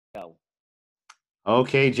Go.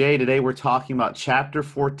 Okay, Jay, today we're talking about chapter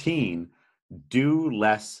 14, do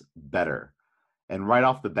less better. And right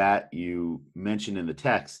off the bat, you mentioned in the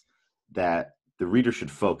text that the reader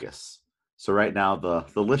should focus. So right now, the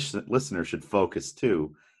listener should focus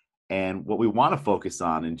too. And what we want to focus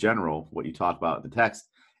on in general, what you talk about in the text,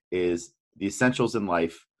 is the essentials in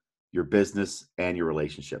life, your business, and your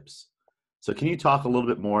relationships. So can you talk a little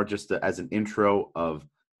bit more as an intro of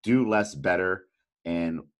do less better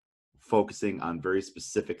and focusing on very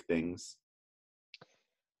specific things?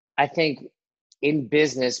 I think in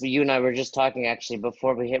business, you and I were just talking actually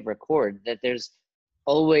before we hit record, that there's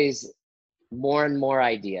always more and more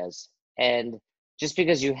ideas. And just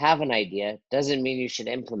because you have an idea doesn't mean you should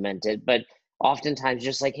implement it. But oftentimes,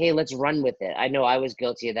 just like, hey, let's run with it. I know I was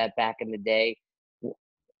guilty of that back in the day,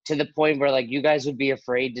 to the point where like you guys would be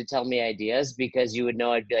afraid to tell me ideas because you would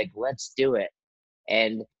know I'd be like, let's do it.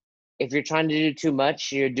 And if you're trying to do too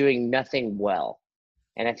much, you're doing nothing well.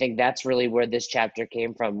 And I think that's really where this chapter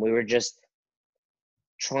came from. We were just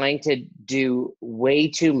trying to do way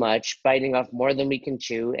too much, biting off more than we can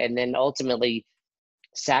chew, and then ultimately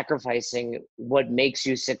sacrificing what makes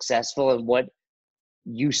you successful and what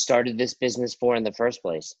you started this business for in the first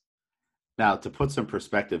place. Now, to put some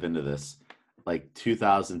perspective into this, like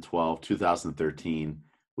 2012, 2013,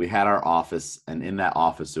 we had our office, and in that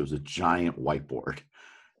office, there was a giant whiteboard.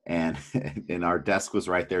 And, and our desk was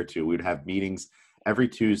right there too. We'd have meetings every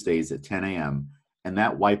Tuesdays at 10 a.m. And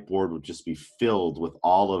that whiteboard would just be filled with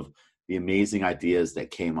all of the amazing ideas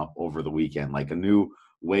that came up over the weekend, like a new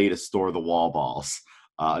way to store the wall balls,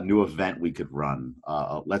 a new event we could run.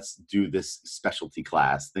 Let's do this specialty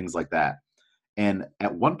class, things like that. And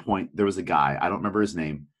at one point, there was a guy, I don't remember his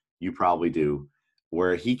name, you probably do,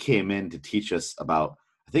 where he came in to teach us about,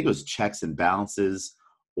 I think it was checks and balances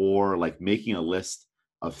or like making a list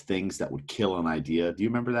of things that would kill an idea. Do you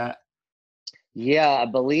remember that? Yeah, I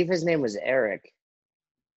believe his name was Eric,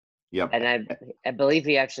 Yep. and I believe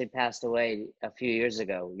he actually passed away a few years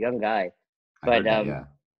ago. Young guy, I but heard that. Yeah.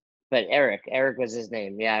 Eric was his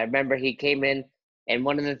name. Yeah, I remember he came in, and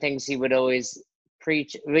one of the things he would always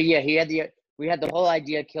preach. But yeah, he had the we had the whole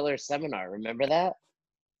idea killer seminar. Remember that?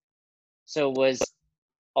 So it was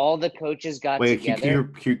all the coaches got Wait, together.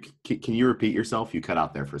 can you repeat yourself? You cut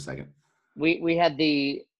out there for a second. We had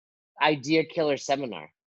the idea killer seminar.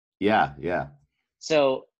 Yeah. Yeah.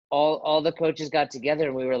 So all the coaches got together,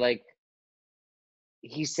 and we were like,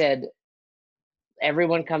 he said,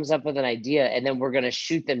 everyone comes up with an idea, and then we're gonna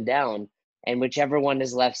shoot them down, and whichever one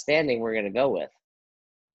is left standing, we're gonna go with.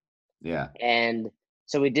 Yeah. And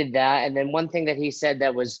so we did that. And then one thing that he said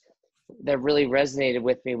that really resonated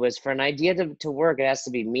with me was, for an idea to work, it has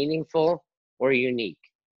to be meaningful or unique.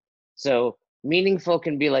 So meaningful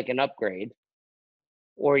can be like an upgrade,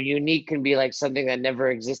 or unique can be like something that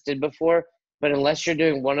never existed before. But unless you're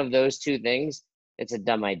doing one of those two things, it's a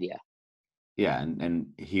dumb idea. Yeah. And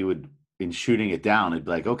he would, in shooting it down, it'd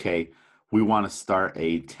be like, okay, we want to start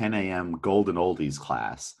a 10 a.m. golden oldies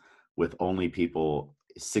class with only people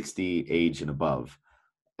 60 age and above.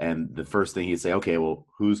 And the first thing he'd say, okay, well,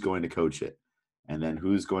 who's going to coach it? And then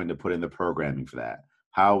who's going to put in the programming for that?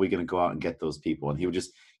 How are we going to go out and get those people? And he would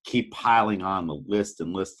just keep piling on the list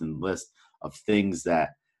and list and list of things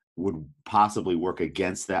that would possibly work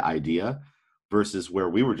against that idea versus where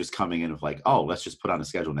we were just coming in with like, oh, let's just put on a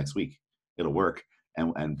schedule next week. It'll work.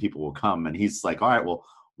 And people will come. And he's like, all right, well,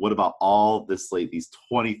 what about all this, like these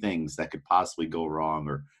 20 things that could possibly go wrong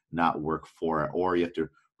or not work for it? Or you have to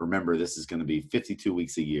remember this is going to be 52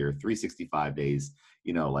 weeks a year, 365 days.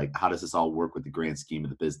 Like how does this all work with the grand scheme of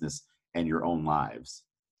the business and your own lives?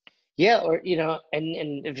 Yeah, or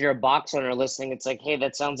and if you're a box owner listening, it's like, hey,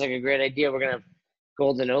 that sounds like a great idea. We're gonna have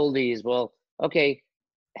golden oldies. Well, okay,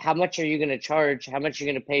 how much are you gonna charge? How much are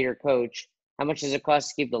you gonna pay your coach? How much does it cost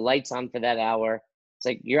to keep the lights on for that hour? It's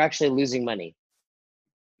like you're actually losing money.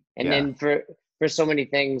 And Yeah. then for so many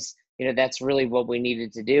things, that's really what we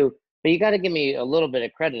needed to do. But you got to give me a little bit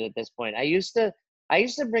of credit at this point. I used to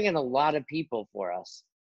bring in a lot of people for us.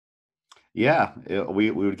 Yeah. We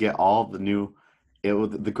would get all the new,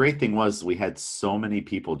 the great thing was we had so many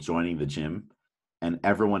people joining the gym and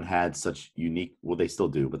everyone had such unique, well, they still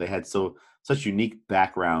do, but they had such unique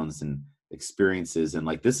backgrounds and experiences. And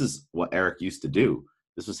like, this is what Eric used to do.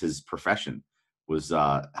 This was his profession, was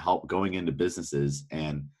help going into businesses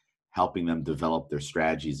and helping them develop their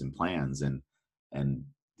strategies and plans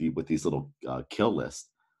with these little kill lists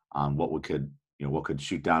on what could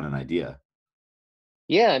shoot down an idea.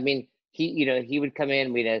 Yeah, I mean, he would come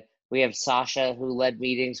in. We have Sasha who led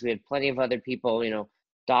meetings. We had plenty of other people,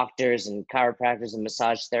 doctors and chiropractors and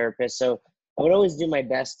massage therapists. So I would always do my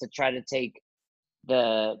best to try to take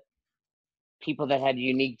the people that had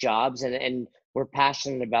unique jobs and were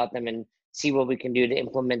passionate about them, and see what we can do to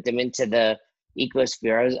implement them into the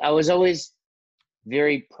ecosphere. I was always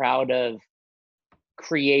very proud of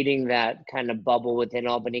creating that kind of bubble within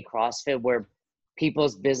Albany CrossFit where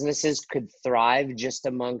people's businesses could thrive just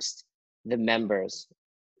amongst the members.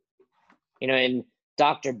 And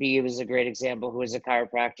Dr. B was a great example, who was a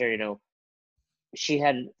chiropractor. She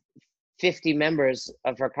had 50 members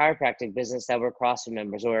of her chiropractic business that were CrossFit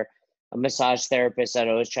members, or a massage therapist that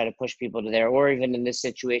always try to push people to there, or even in this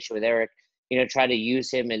situation with Eric, try to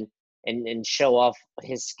use him and show off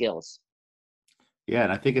his skills. Yeah,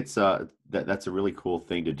 and I think it's that's a really cool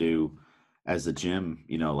thing to do as a gym,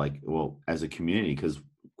 as a community, because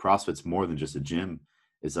CrossFit's more than just a gym.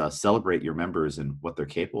 Is celebrate your members and what they're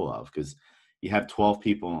capable of, because you have 12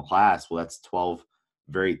 people in a class. Well, that's 12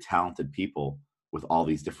 very talented people with all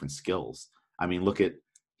these different skills. I mean,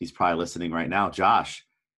 he's probably listening right now, Josh.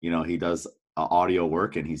 He does audio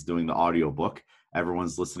work, and he's doing the audio book.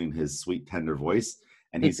 Everyone's listening to his sweet, tender voice,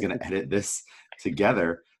 and he's going to edit this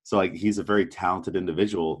together. So he's a very talented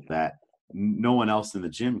individual that no one else in the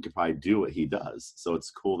gym could probably do what he does. So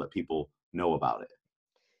it's cool that people know about it.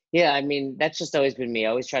 Yeah, I mean, that's just always been me. I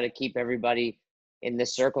always try to keep everybody in the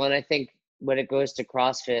circle. And I think when it goes to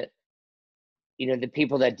CrossFit, the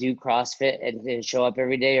people that do CrossFit and show up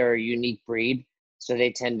every day are a unique breed. So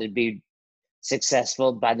they tend to be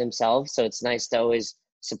successful by themselves. So it's nice to always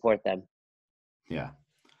support them. Yeah.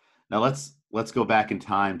 Now let's go back in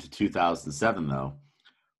time to 2007 though,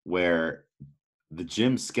 where the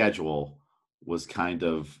gym schedule was kind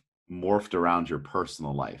of morphed around your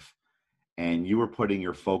personal life, and you were putting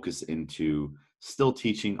your focus into still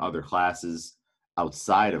teaching other classes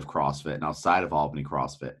outside of CrossFit and outside of Albany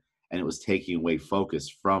CrossFit, and it was taking away focus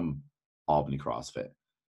from Albany CrossFit.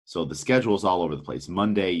 So the schedule is all over the place.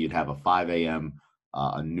 Monday, you'd have a 5 a.m.,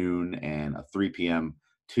 a noon, and a 3 p.m.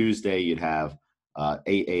 Tuesday, you'd have 8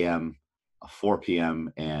 a.m., a 4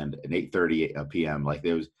 p.m., and an 8:30 p.m. Like,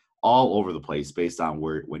 there was all over the place based on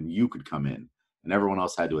when you could come in, and everyone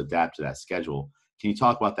else had to adapt to that schedule. Can you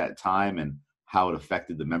talk about that time and how it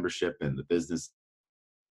affected the membership and the business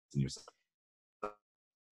and yourself?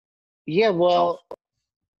 Yeah, well,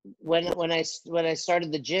 when I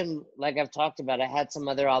started the gym, like I've talked about, I had some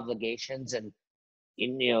other obligations, and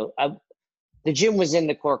the gym was in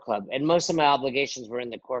the core club, and most of my obligations were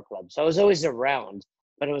in the core club. So I was always around,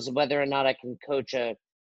 but it was whether or not I can coach a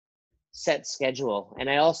set schedule. And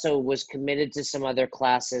I also was committed to some other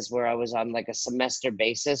classes where I was on like a semester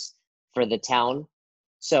basis for the town.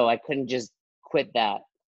 So I couldn't just quit that.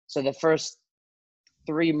 So the first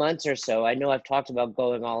 3 months or so, I know I've talked about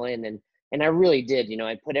going all in, and I really did.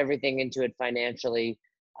 I put everything into it financially.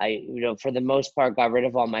 I, for the most part, got rid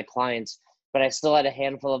of all my clients, but I still had a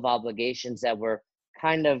handful of obligations that were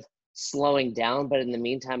kind of slowing down. But in the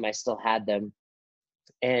meantime, I still had them.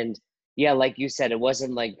 And yeah, like you said, it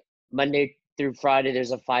wasn't like Monday through Friday,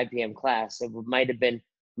 there's a 5 p.m. class. It might have been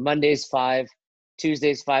Mondays 5,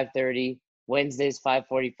 Tuesdays 5:30, Wednesdays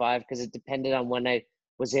 5:45, because it depended on when I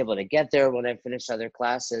was able to get there, when I finished other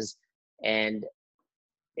classes. And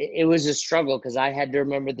it was a struggle because I had to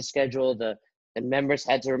remember the schedule. The members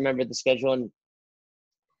had to remember the schedule. And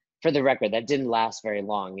for the record, that didn't last very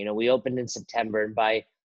long. We opened in September, and by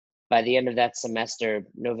the end of that semester,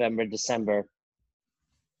 November, December,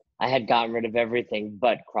 I had gotten rid of everything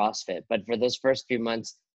but CrossFit. But for those first few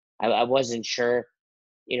months, I wasn't sure,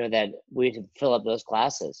 that we'd fill up those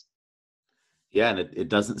classes. Yeah, and it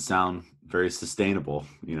doesn't sound very sustainable,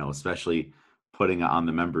 especially putting it on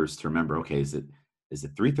the members to remember, okay, is it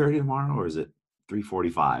 3:30 tomorrow, or is it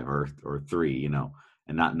 3:45 or 3,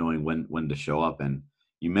 and not knowing when to show up. And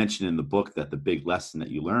you mentioned in the book that the big lesson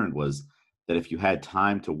that you learned was that if you had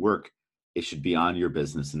time to work, it should be on your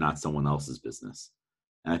business and not someone else's business.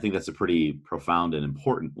 And I think that's a pretty profound and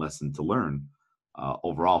important lesson to learn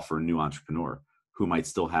overall for a new entrepreneur who might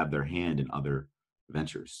still have their hand in other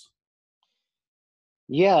ventures.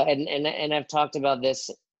 Yeah, and I've talked about this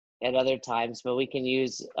at other times, but we can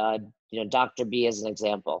use Dr. B as an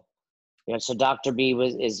example. So Dr. B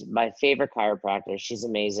is my favorite chiropractor. She's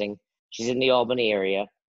amazing. She's in the Albany area,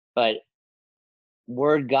 but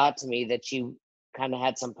word got to me that she kind of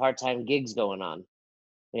had some part-time gigs going on.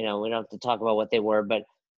 We don't have to talk about what they were,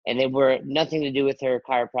 and they were nothing to do with her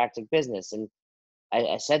chiropractic business. And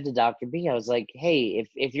I said to Dr. B, I was like, hey,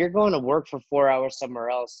 if you're going to work for 4 hours somewhere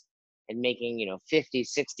else and making, $50,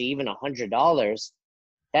 $60, even $100,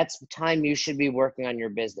 that's time you should be working on your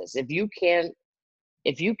business. If you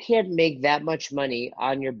can't make that much money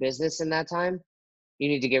on your business in that time, you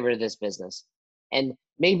need to get rid of this business. And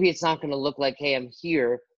maybe it's not going to look like, hey, I'm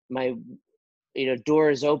here, my door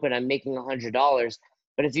is open, I'm making $100.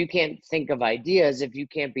 But if you can't think of ideas, if you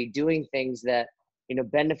can't be doing things that,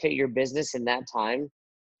 benefit your business in that time,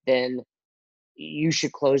 then you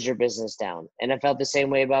should close your business down. And I felt the same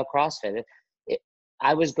way about CrossFit.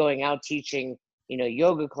 I was going out teaching,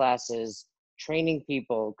 yoga classes, training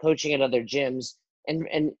people, coaching at other gyms.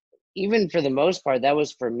 And even for the most part, that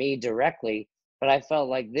was for me directly. But I felt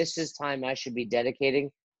like this is time I should be dedicating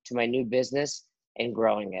to my new business and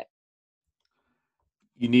growing it.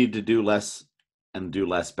 You need to do less and do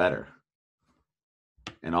less better.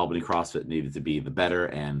 And Albany CrossFit needed to be the better,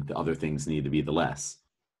 and the other things need to be the less.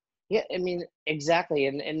 Yeah, I mean, exactly.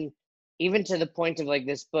 And even to the point of like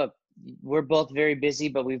this book, we're both very busy,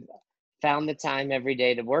 but we've found the time every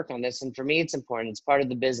day to work on this. And for me, it's important. It's part of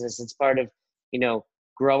the business. It's part of,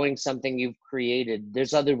 growing something you've created.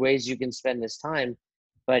 There's other ways you can spend this time,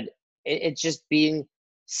 but it's just being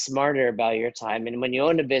smarter about your time. And when you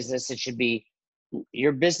own a business, it should be,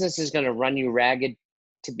 your business is going to run you ragged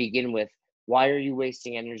to begin with. Why are you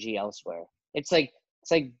wasting energy elsewhere? It's like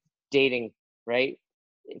dating, right?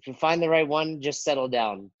 If you find the right one, just settle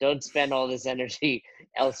down. Don't spend all this energy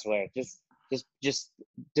elsewhere. Just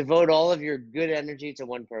devote all of your good energy to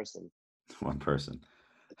one person. One person.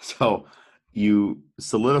 So you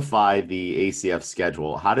solidify the ACF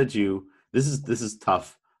schedule. How did you, this is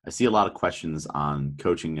tough. I see a lot of questions on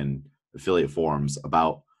coaching and affiliate forums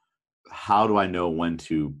about how do I know when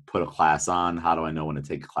to put a class on? How do I know when to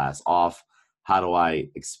take a class off? How do I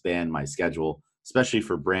expand my schedule, especially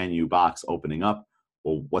for brand new box opening up?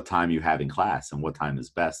 Well, what time you have in class and what time is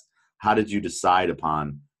best? How did you decide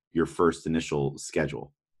upon your first initial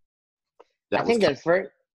schedule? I That was think that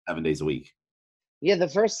first, 7 days a week. yeah, the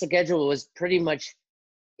first schedule was pretty much,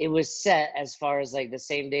 it was set as far as like the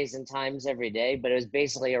same days and times every day, but it was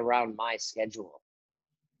basically around my schedule.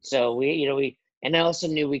 So and I also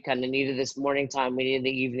knew we kind of needed this morning time, we needed the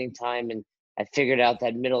evening time, and I figured out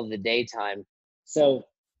that middle of the day time. So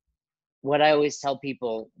what I always tell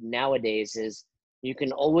people nowadays is you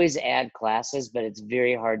can always add classes, but it's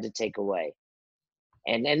very hard to take away.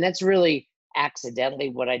 And that's really accidentally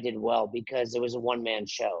what I did well, because it was a one-man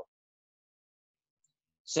show.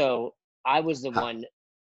 So I was the How, one.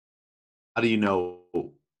 how do you know?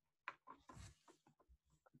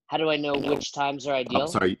 How do I know which times are I'm ideal?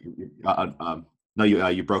 sorry. No,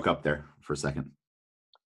 you broke up there for a second.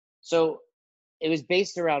 So it was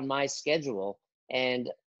based around my schedule, and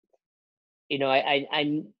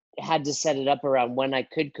I had to set it up around when I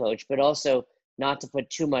could coach, but also not to put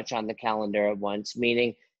too much on the calendar at once.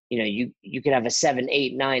 Meaning, you could have a 7,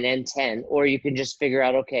 8, 9, and 10, or you can just figure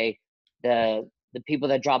out, okay, the people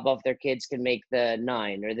that drop off their kids can make the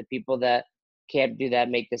 9, or the people that can't do that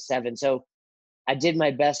make the 7. So I did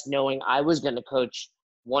my best knowing I was going to coach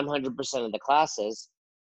 100% of the classes,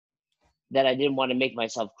 that I didn't want to make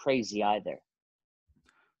myself crazy either.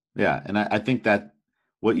 Yeah, and I think that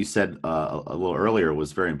what you said a little earlier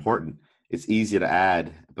was very important. It's easy to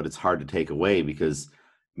add, but it's hard to take away, because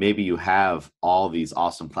maybe you have all these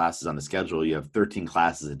awesome classes on the schedule. You have 13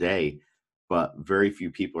 classes a day, but very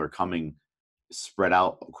few people are coming spread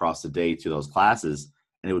out across the day to those classes.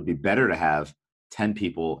 And it would be better to have 10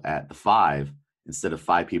 people at the 5 instead of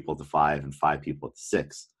 5 people at the 5 and 5 people at the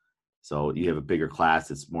 6. So you have a bigger class.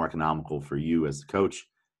 It's more economical for you as a coach,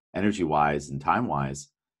 energy wise and time wise.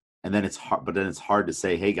 And then it's hard, but then it's hard to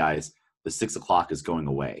say, hey guys, the 6 o'clock is going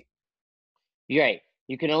away. You're right.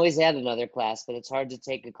 You can always add another class, but it's hard to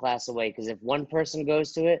take a class away, because if one person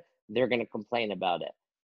goes to it, they're going to complain about it.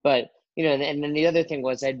 But, and then the other thing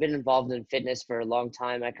was, I'd been involved in fitness for a long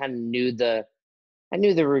time. I kind of knew the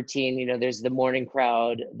routine. There's the morning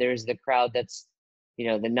crowd, there's the crowd that's,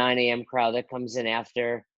 the 9 a.m. crowd that comes in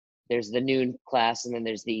after, there's the noon class, and then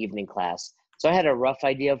there's the evening class. So I had a rough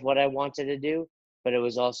idea of what I wanted to do, but it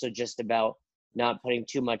was also just about not putting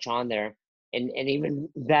too much on there. And even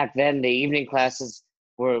back then, the evening classes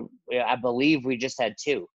were, I believe we just had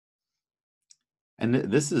 2. And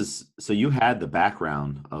this is, so you had the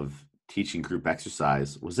background of teaching group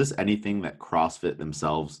exercise. Was this anything that CrossFit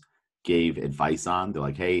themselves gave advice on? They're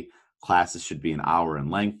like, hey, classes should be an hour in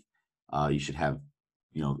length. You should have,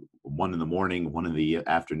 one in the morning, one in the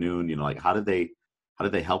afternoon. Like how did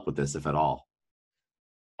they help with this, if at all?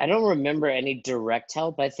 I don't remember any direct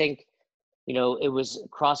help. I think, it was,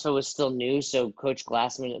 CrossFit was still new, so Coach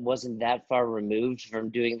Glassman wasn't that far removed from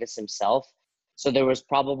doing this himself. So there was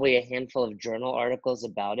probably a handful of journal articles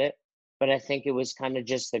about it, but I think it was kind of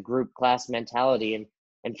just the group class mentality.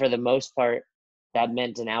 And for the most part, that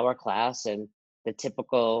meant an hour class, and the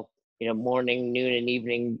typical, morning, noon, and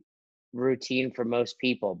evening routine for most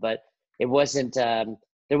people. But it wasn't, there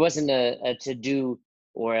wasn't a to-do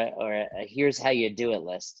or a here's how you do it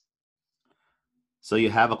list. So you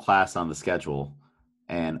have a class on the schedule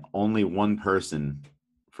and only one person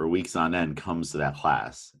for weeks on end comes to that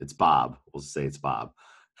class. It's Bob. We'll say it's Bob.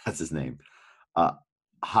 That's his name. Uh,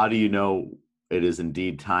 how do you know it is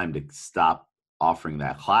indeed time to stop offering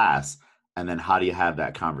that class? And then how do you have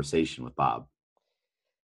that conversation with Bob?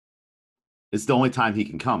 It's the only time he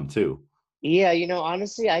can come too. Yeah,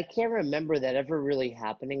 honestly, I can't remember that ever really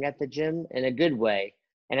happening at the gym in a good way.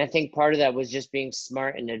 And I think part of that was just being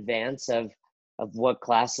smart in advance of what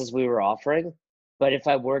classes we were offering. But if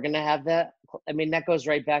I were going to have that, I mean, that goes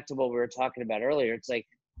right back to what we were talking about earlier. It's like,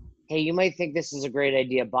 hey, you might think this is a great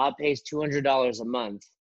idea. Bob pays $200 a month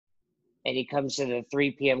and he comes to the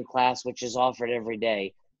 3 p.m. class, which is offered every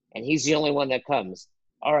day, and he's the only one that comes.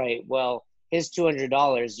 All right, well, his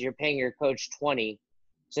 $200, you're paying your coach 20,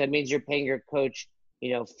 so that means you're paying your coach,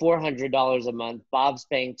 $400 a month. Bob's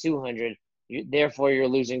paying 200, therefore you're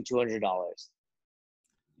losing $200.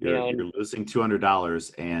 You're And losing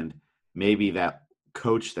 $200, and maybe that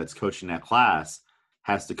coach that's coaching that class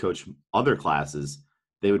has to coach other classes.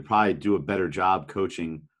 They would probably do a better job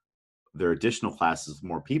coaching their additional classes with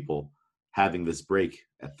more people, having this break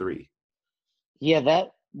at 3. yeah,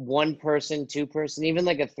 that one person, two-person, even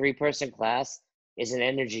like a three-person class is an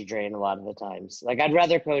energy drain a lot of the times. Like I'd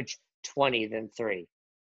rather coach 20 than 3.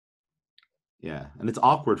 Yeah, and it's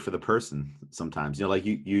awkward for the person sometimes. Like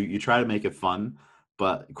you try to make it fun,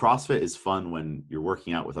 but CrossFit is fun when you're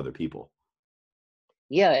working out with other people.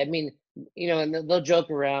 Yeah, I mean, and they'll joke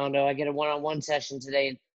around, oh, I get a one-on-one session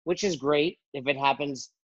today, which is great if it happens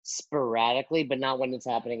sporadically, but not when it's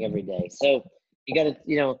happening every day. So you got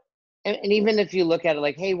to, and even if you look at it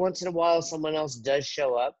like, hey, once in a while someone else does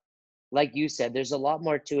show up, like you said, there's a lot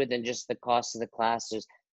more to it than just the cost of the class. There's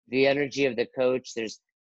the energy of the coach. There's,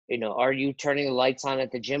 are you turning the lights on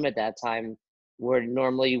at the gym at that time where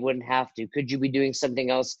normally you wouldn't have to? Could you be doing something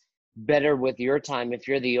else better with your time if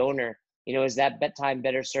you're the owner? Is that time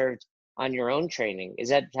better served on your own training? Is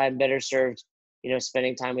that time better served,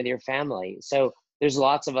 spending time with your family? So there's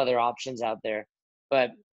lots of other options out there,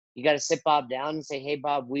 but you got to sit Bob down and say, hey,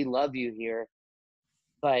 Bob, we love you here,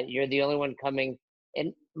 but you're the only one coming.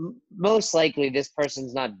 And most likely this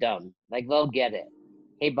person's not dumb. Like they'll get it.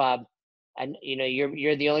 Hey, Bob, and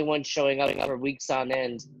you're the only one showing up for weeks on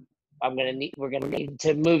end. We're gonna need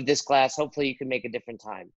to move this class. Hopefully you can make a different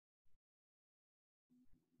time.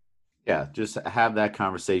 Yeah, just have that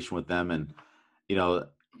conversation with them, and you know,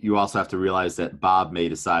 you also have to realize that Bob may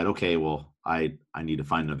decide, okay, well, I need to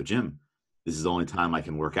find another gym. This is the only time I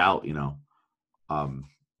can work out. Um,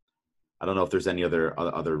 I don't know if there's any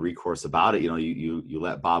other recourse about it. You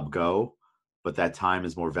let Bob go, but that time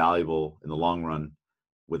is more valuable in the long run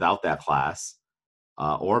without that class.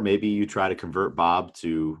 Or maybe you try to convert Bob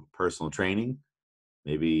to personal training.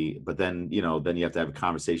 Maybe, but then you have to have a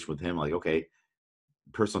conversation with him, like, okay,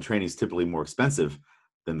 personal training is typically more expensive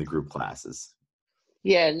than the group classes.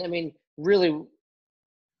 Yeah, and I mean, really,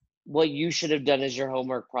 what you should have done is your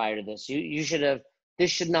homework prior to this. You should have.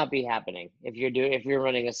 This should not be happening if you're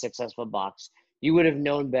running a successful box. You would have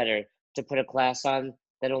known better to put a class on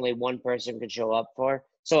that only one person could show up for.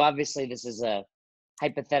 So obviously, this is a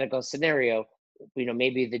hypothetical scenario.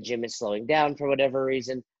 Maybe the gym is slowing down for whatever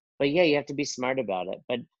reason. But yeah, you have to be smart about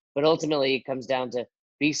it. But ultimately, it comes down to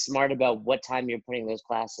be smart about what time you're putting those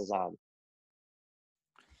classes on.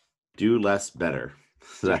 Do less better.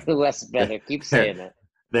 Do less better. Keep there, saying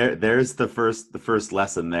it. there's the first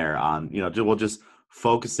lesson there on, just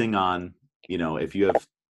focusing on, if you have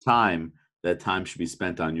time, that time should be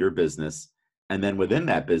spent on your business. And then within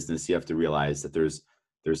that business, you have to realize that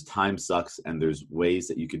there's time sucks, and there's ways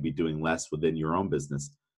that you could be doing less within your own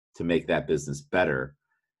business to make that business better.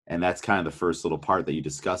 And that's kind of the first little part that you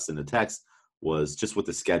discussed in the text, was just with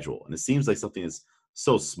the schedule. And it seems like something that's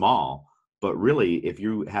so small, but really, if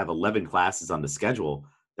you have 11 classes on the schedule,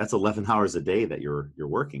 that's 11 hours a day that you're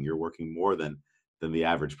working. You're working more than the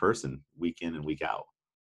average person, week in and week out.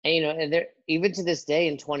 And and there, even to this day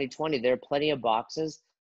in 2020, there are plenty of boxes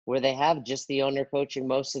where they have just the owner coaching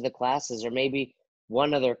most of the classes, or maybe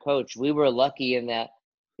one other coach. We were lucky in that,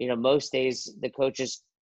 most days the coaches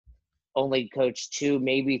only coach 2,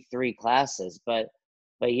 maybe 3 classes. But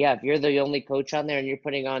yeah, if you're the only coach on there and you're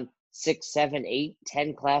putting on 6, 7, 8,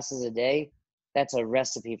 10 classes a day, that's a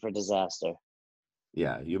recipe for disaster.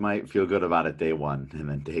 Yeah, you might feel good about it day one, and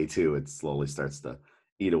then day two, it slowly starts to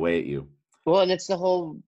eat away at you. Well, and it's the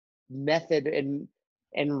whole method and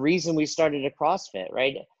reason we started a CrossFit,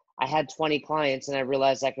 right? I had 20 clients and I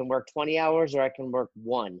realized I can work 20 hours or I can work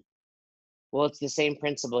 1. Well, it's the same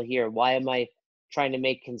principle here. Why am I trying to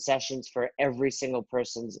make concessions for every single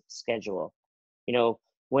person's schedule? You know,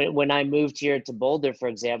 when I moved here to Boulder, for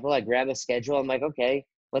example, I grab a schedule. I'm like, okay,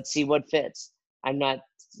 let's see what fits. I'm not,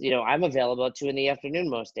 I'm available at 2 in the afternoon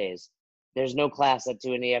most days. There's no class at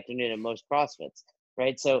 2 in the afternoon at most CrossFits,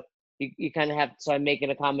 right? So you kind of have, so I make an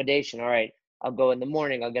accommodation. All right, I'll go in the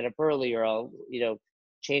morning, I'll get up early, or I'll,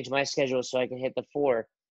 change my schedule so I can hit the 4.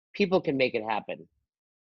 People can make it happen.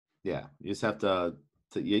 Yeah, you just have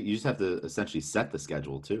you just have to essentially set the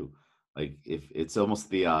schedule too. Like if it's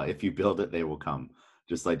almost the if you build it, they will come.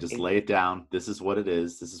 Just E- lay it down. This is what it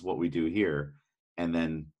is. This is what we do here, and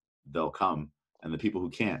then they'll come. And the people who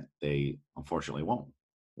can't, they unfortunately won't.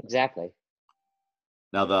 Exactly.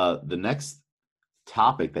 Now the next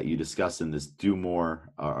topic that you discuss in this do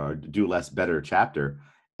more or do less better chapter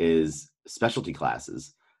is specialty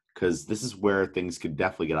classes, because this is where things could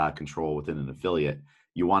definitely get out of control within an affiliate.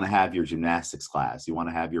 You want to have your gymnastics class, you want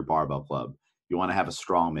to have your barbell club, you want to have a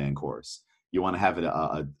strongman course, you want to have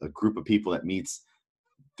a group of people that meets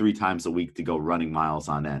 3 times a week to go running miles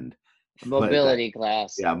on end. But that, Mobility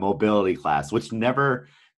class. yeah, mobility class, which never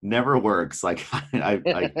works. Like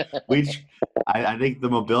we I think the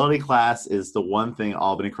mobility class is the one thing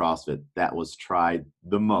Albany CrossFit that was tried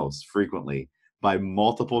the most frequently by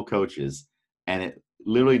multiple coaches, and it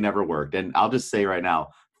literally never worked. And I'll just say right now,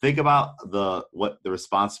 think about what the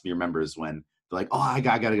response from your members when they're like, "Oh, I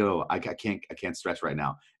gotta go. I can't stretch right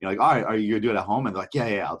now." You're like, "All right, are you gonna do it at home?" And they're like,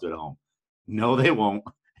 "Yeah, I'll do it at home." No, they won't,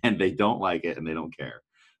 and they don't like it, and they don't care.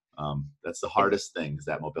 That's the I, hardest thing is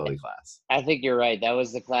that mobility class. I think you're right. That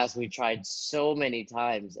was the class we tried so many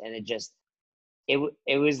times, and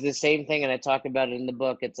it was the same thing. And I talk about it in the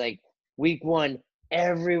book. It's like week 1,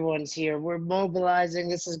 everyone's here. We're mobilizing.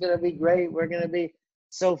 This is gonna be great. We're gonna be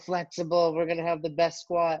so flexible. We're gonna have the best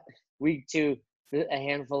squat. Week 2, a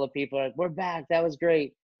handful of people are like, "We're back. That was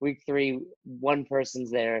great." Week 3, one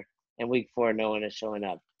person's there, and week 4, no one is showing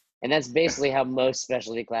up. And that's basically how most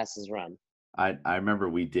specialty classes run. I remember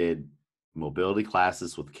we did mobility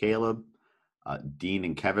classes with Caleb. Dean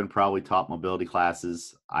and Kevin probably taught mobility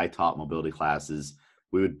classes. I taught mobility classes.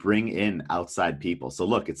 We would bring in outside people. So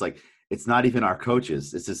look, it's like it's not even our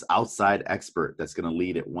coaches. It's this outside expert that's going to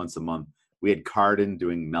lead it once a month. We had Carden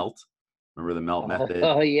doing melt. Remember the melt method?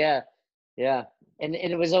 Oh yeah, yeah. And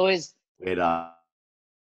it was always We had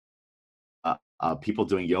people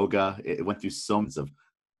doing yoga. It went through so much of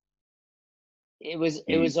it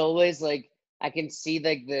was always like I can see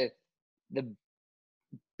like the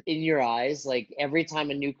in your eyes, like every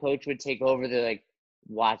time a new coach would take over, they're like,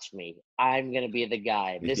 "Watch me, I'm gonna be the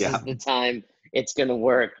guy. This yeah. is the time it's gonna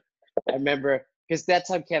work." I remember because that's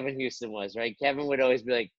how Kevin Houston was, right? Kevin would always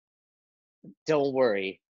be like, "Don't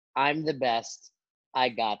worry, I'm the best. I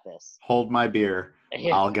got this." Hold my beer.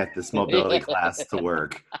 Yeah. I'll get this mobility class to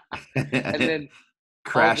work. And And it then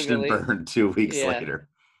crashed and ultimately, burned 2 weeks yeah, later.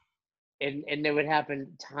 and it would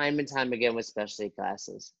happen time and time again with specialty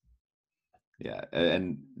classes. Yeah.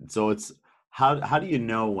 And so it's how do you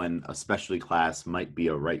know when a specialty class might be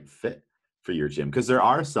a right fit for your gym? Because there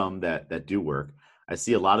are some that do work. I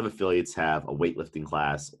see a lot of affiliates have a weightlifting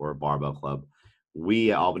class or a barbell club.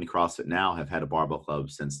 We at Albany CrossFit now have had a barbell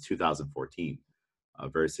club since 2014, a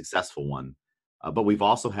very successful one. But we've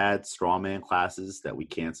also had strongman classes that we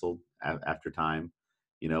canceled after time.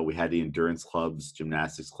 We had the endurance clubs,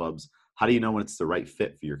 gymnastics clubs. How do you know when it's the right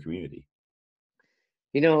fit for your community?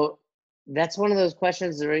 You know, that's one of those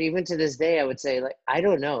questions that even to this day, I would say, like, I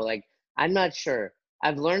don't know. Like, I'm not sure.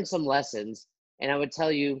 I've learned some lessons, and I would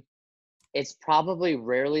tell you it's probably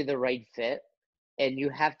rarely the right fit. And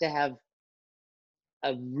you have to have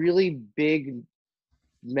a really big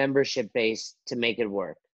membership base to make it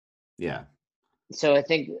work. Yeah. So I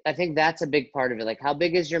think that's a big part of it. Like, how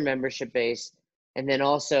big is your membership base? And then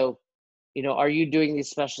also, are you doing these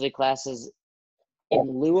specialty classes in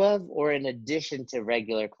lieu of or in addition to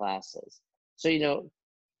regular classes? So,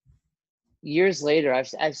 years later,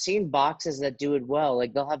 I've seen boxes that do it well.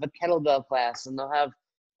 Like they'll have a kettlebell class and they'll have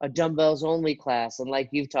a dumbbells only class, and like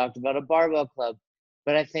you've talked about, a barbell club.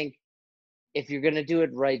 But I think if you're going to do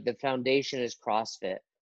it right, the foundation is CrossFit.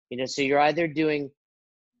 So you're either doing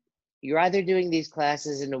these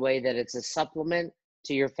classes in a way that it's a supplement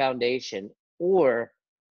to your foundation, or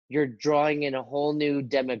you're drawing in a whole new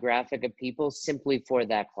demographic of people simply for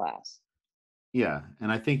that class. Yeah,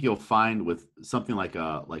 and I think you'll find with something like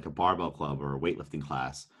a barbell club or a weightlifting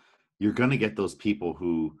class, you're going to get those people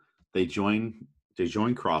who they join they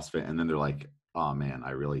join CrossFit and then they're like, "Oh man,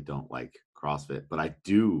 I really don't like CrossFit, but I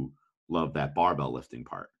do love that barbell lifting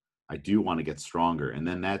part. I do want to get stronger." And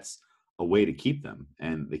then that's a way to keep them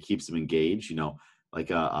and it keeps them engaged,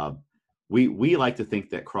 like we like to think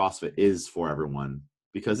that CrossFit is for everyone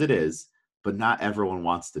because it is, but not everyone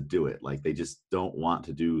wants to do it. Like they just don't want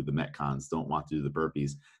to do the Metcons, don't want to do the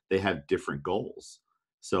burpees. They have different goals.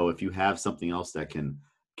 So if you have something else that can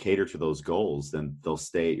cater to those goals, then they'll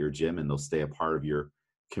stay at your gym and they'll stay a part of your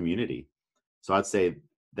community. So I'd say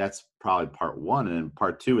that's probably part one. And then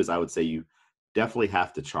part two is I would say you definitely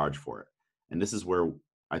have to charge for it. And this is where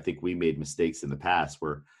I think we made mistakes in the past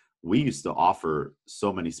where we used to offer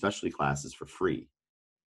so many specialty classes for free.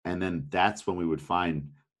 And then that's when we would find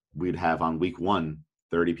we'd have on week one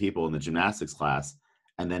 30 people in the gymnastics class,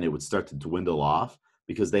 and then it would start to dwindle off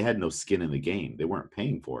because they had no skin in the game. They weren't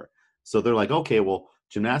paying for it. So they're like, okay, well,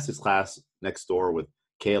 gymnastics class next door with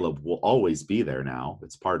Caleb will always be there now.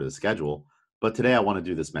 It's part of the schedule. But today I want to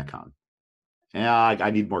do this Metcon. Yeah,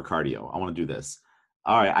 I need more cardio. I want to do this.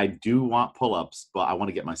 All right, I do want pull-ups, but I want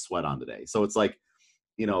to get my sweat on today. So it's like,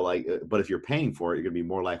 but if you're paying for it, you're going to be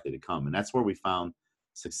more likely to come. And that's where we found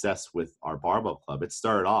success with our barbell club. It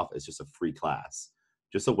started off as just a free class,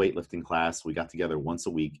 just a weightlifting class. We got together once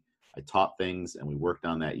a week. I taught things and we worked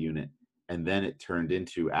on that unit. And then it turned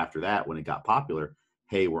into, after that, when it got popular,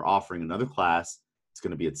 hey, we're offering another class. It's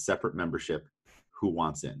going to be a separate membership. Who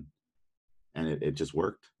wants in? And it just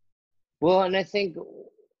worked. Well, and I think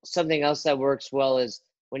something else that works well is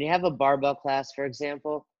when you have a barbell class, for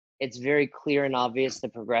example, it's very clear and obvious the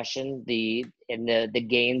progression, the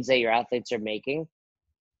gains that your athletes are making,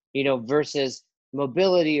 versus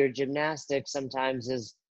mobility or gymnastics sometimes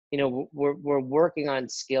is, we're working on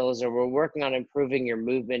skills or we're working on improving your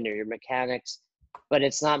movement or your mechanics, but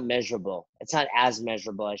it's not measurable. It's not as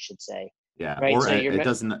measurable, I should say. Yeah, Right. or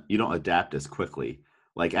So you don't adapt as quickly.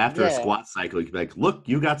 Like after a yeah, squat cycle, you can be like, look,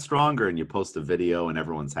 you got stronger, and you post a video and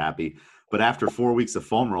everyone's happy. But after 4 weeks of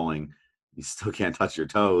foam rolling, you still can't touch your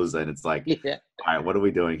toes. And it's like, yeah. all right, what are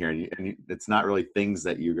we doing here? It's not really things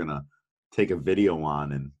that you're going to take a video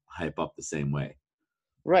on and hype up the same way.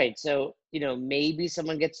 Right. So, maybe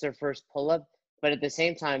someone gets their first pull up, but at the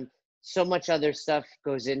same time, so much other stuff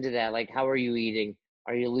goes into that. Like, how are you eating?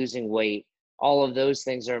 Are you losing weight? All of those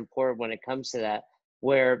things are important when it comes to that.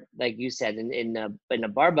 Where, like you said, in a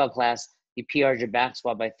barbell class, you PR'd your back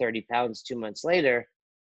squat by 30 pounds 2 months later,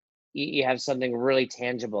 you have something really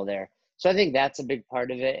tangible there. So I think that's a big part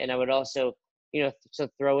of it. And I would also, so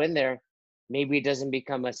throw in there, maybe it doesn't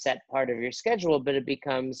become a set part of your schedule, but it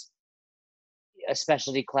becomes a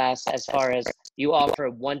specialty class as far as you offer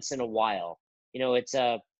once in a while. It's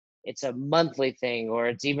a monthly thing, or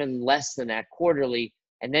it's even less than that, quarterly,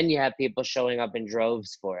 and then you have people showing up in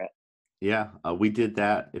droves for it. Yeah, we did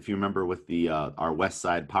that, if you remember, with the our West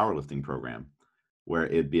Side powerlifting program, where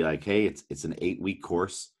it'd be like, hey, it's an 8-week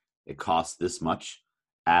course. It costs this much.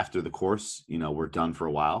 After the course, we're done for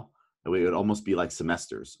a while. And it would almost be like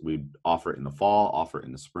semesters. We'd offer it in the fall, offer it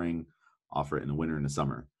in the spring, offer it in the winter and the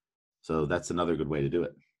summer. So that's another good way to do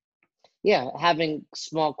it. Yeah, having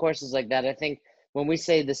small courses like that. I think when we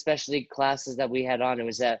say the specialty classes that we had on, it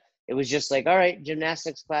was just like, all right,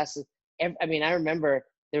 gymnastics classes. I remember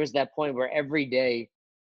there was that point where every day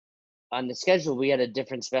on the schedule we had a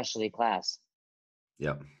different specialty class,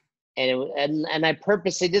 Yep. and I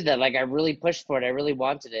purposely did that. Like I really pushed for it. I really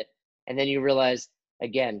wanted it, and then you realize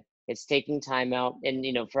again, it's taking time out. And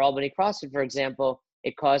for Albany CrossFit, for example,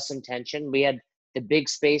 it caused some tension. We had the big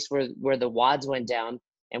space where the WODs went down,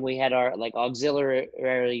 and we had our like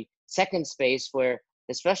auxiliary second space where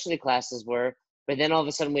the specialty classes were. But then all of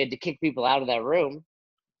a sudden, we had to kick people out of that room.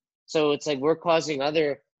 So it's like we're causing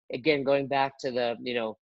again, going back to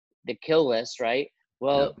the kill list, right?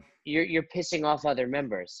 Well, Yep. you're pissing off other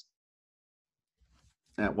members.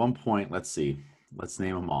 At one point, let's see. Let's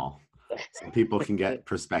name them all so people can get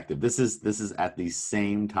perspective. This is at the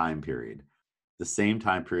same time period. The same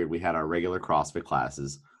time period we had our regular CrossFit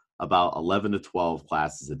classes, about 11 to 12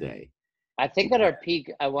 classes a day. I think at our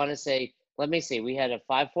peak, I want to say, let me see, we had a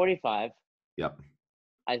 5:45. Yep.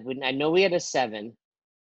 I know we had a 7.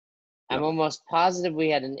 I'm Yep. almost positive we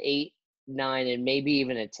had an 8, 9, and maybe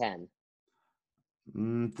even a 10.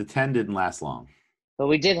 The 10 didn't last long. But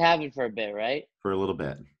we did have it for a bit, right? For a little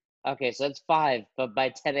bit. Okay, so that's 5, but by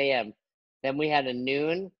 10 a.m. Then we had a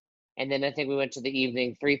noon, and then I think we went to the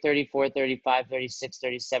evening, 3:30, 4:30, 5:30,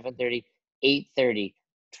 6:30, 7:30, 8:30,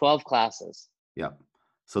 12 classes. Yep.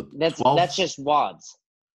 So That's just WODs.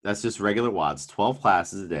 That's just regular WODs, 12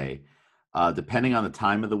 classes a day. Depending on the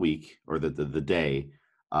time of the week or the day,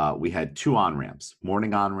 we had 2 on-ramps,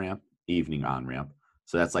 morning on-ramp, evening on-ramp.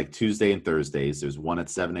 So that's like Tuesday and Thursdays. There's one at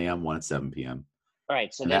 7 a.m., one at 7 p.m. All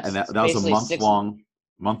right, so That was a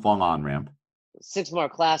month-long on-ramp. 6 more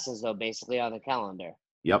classes, though, basically on the calendar.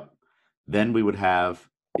 Yep. Then we would have,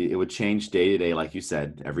 it would change day to day, like you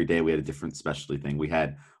said. Every day we had a different specialty thing. We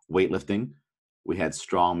had weightlifting, we had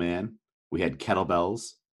strongman, we had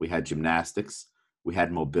kettlebells, we had gymnastics, we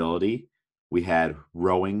had mobility, we had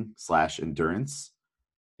rowing / endurance,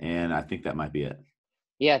 and I think that might be it.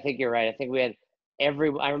 Yeah, I think you're right. I think we had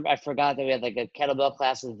I forgot that we had like a kettlebell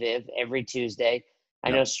class with Viv every Tuesday.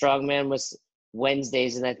 I know Yep. strongman was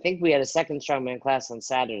Wednesdays, and I think we had a second strongman class on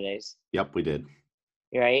Saturdays. Yep, we did.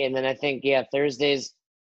 Right, and then I think Thursdays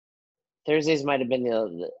might have been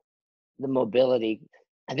the mobility.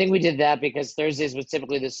 I think we did that because Thursdays was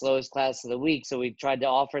typically the slowest class of the week, so we tried to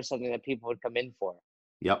offer something that people would come in for.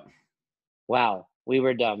 Yep. Wow, we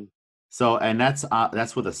were dumb. So, and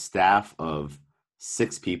that's with a staff of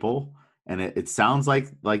 6 people, and it sounds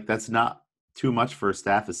like that's not too much for a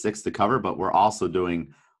staff of 6 to cover, but we're also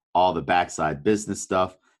doing all the backside business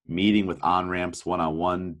stuff, meeting with on-ramps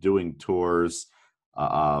one-on-one, doing tours,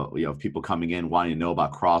 people coming in wanting to know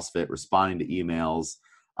about CrossFit, responding to emails,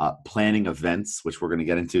 planning events, which we're going to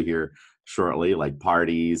get into here shortly, like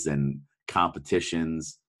parties and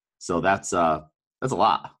competitions. So that's a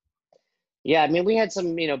lot. Yeah, I mean, we had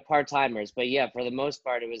some, part-timers, but yeah, for the most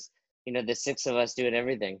part, it was, the 6 of us doing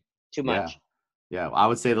everything. Too Yeah. much. Yeah. I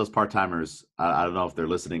would say those part-timers, I don't know if they're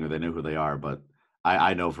listening or they know who they are, but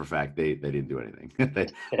I know for a fact they didn't do anything. They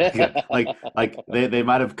they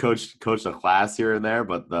might have coached a class here and there,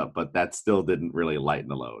 but that still didn't really lighten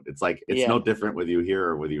the load. It's like it's Yeah. no different with you here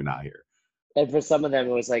or with you not here. And for some of them,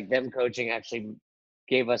 it was like them coaching actually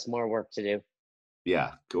gave us more work to do.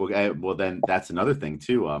 Yeah. Okay. Well, then that's another thing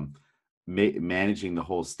too. Managing the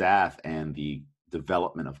whole staff and the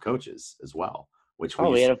development of coaches as well, which we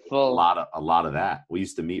Oh, we used had to a do full, a lot of that. We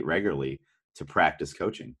used to meet regularly to practice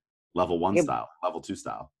coaching, level 1 yeah, style, level 2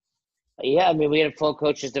 style. yeah, I mean, we had a full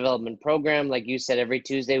coaches development program. Like you said, every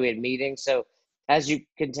Tuesday we had meetings. So as you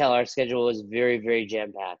can tell, our schedule was very, very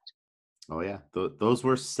jam-packed. Oh yeah, those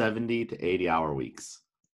were 70 to 80 hour weeks.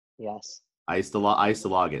 Yes. I used to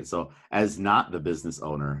log it. So as not the business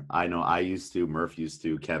owner, I know I used to, Murph used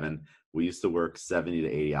to, Kevin, we used to work 70 to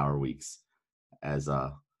 80 hour weeks as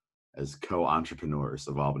co-entrepreneurs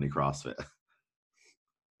of Albany CrossFit.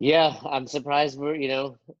 Yeah, I'm surprised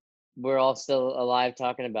we're all still alive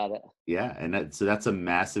talking about it. Yeah, and so that's a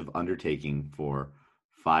massive undertaking for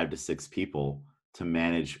 5 to 6 people to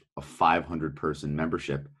manage a 500-person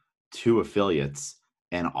membership, 2 affiliates,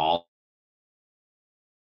 and all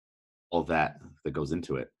that goes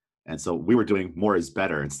into it. And so we were doing more is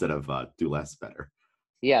better instead of do less better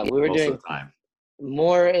Yeah, we were most of doing the time.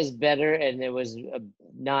 more is better, and it was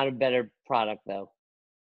not a better product though.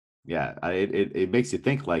 Yeah, it makes you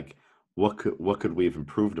think like what could we have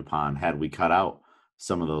improved upon had we cut out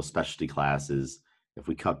some of those specialty classes, if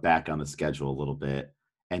we cut back on the schedule a little bit,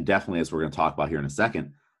 and definitely as we're going to talk about here in a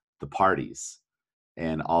second, the parties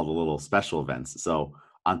and all the little special events. So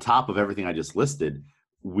on top of everything I just listed,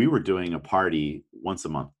 we were doing a party once a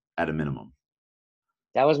month at a minimum.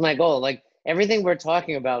 That was my goal. Like everything we're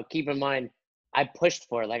talking about, keep in mind, I pushed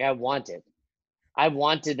for it. Like I wanted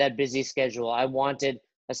that busy schedule. I wanted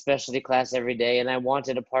a specialty class every day, and I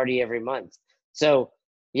wanted a party every month. So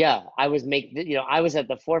yeah, I was at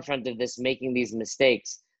the forefront of this, making these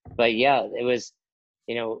mistakes. But yeah, it was,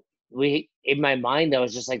 we in my mind, I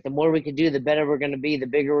was just like, the more we could do, the better we're going to be, the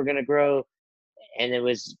bigger we're going to grow, and it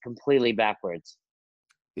was completely backwards.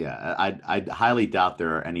 Yeah, I highly doubt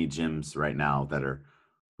there are any gyms right now that are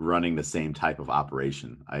running the same type of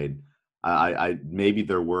operation. I maybe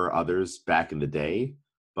there were others back in the day,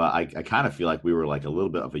 but I kind of feel like we were like a little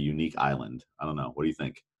bit of a unique island. I don't know. What do you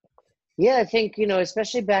think? Yeah, I think,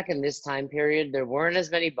 especially back in this time period, there weren't as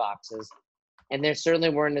many boxes, and there certainly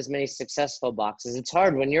weren't as many successful boxes. It's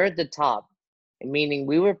hard when you're at the top, meaning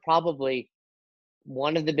we were probably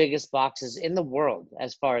one of the biggest boxes in the world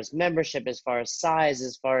as far as membership, as far as size,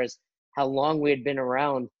 as far as how long we had been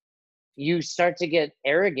around. You start to get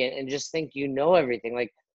arrogant and just think you know everything.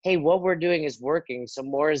 Like, hey, what we're doing is working, so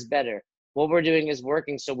more is better. What we're doing is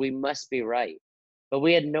working, so we must be right. But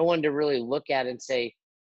we had no one to really look at and say,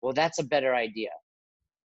 well, that's a better idea.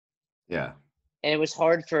 Yeah. And it was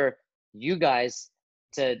hard for you guys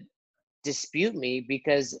to dispute me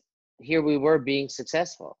because here we were being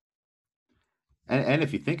successful. And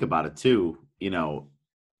if you think about it too,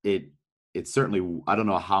 it it certainly I don't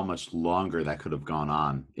know how much longer that could have gone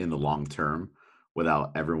on in the long term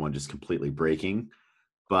without everyone just completely breaking.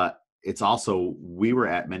 But it's also we were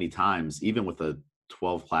at many times, even with a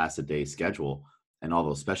 12 class a day schedule and all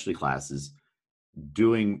those specialty classes,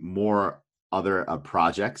 doing more other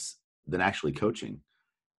projects than actually coaching.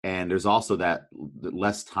 And there's also that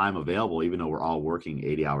less time available, even though we're all working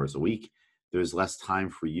 80 hours a week. There's less time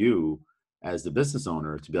for you as the business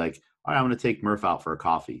owner to be like, all right, I'm going to take Murph out for a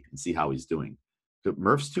coffee and see how he's doing. But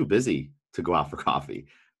Murph's too busy to go out for coffee.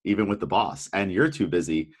 even with the boss, and you're too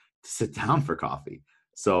busy to sit down for coffee.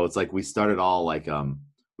 So it's like we started all like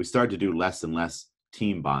we started to do less and less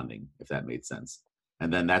team bonding, if that made sense.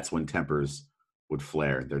 And then that's when tempers would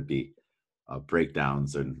flare. There'd be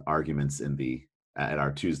breakdowns and arguments in the at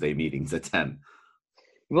our Tuesday meetings at 10.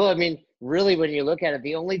 Well, I mean, really, when you look at it,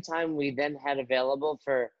 the only time we then had available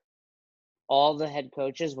for all the head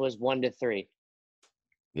coaches was 1 to 3.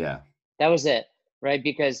 Yeah. That was it, right?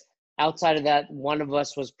 Because outside of that, one of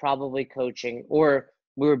us was probably coaching, or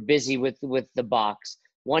we were busy with the box.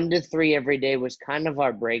 1 to 3 every day was kind of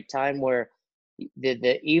our break time, where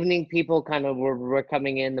the evening people kind of were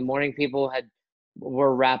coming in, the morning people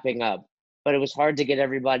were wrapping up. But it was hard to get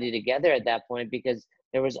everybody together at that point because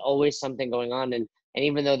there was always something going on. And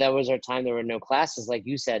even though that was our time, there were no classes, like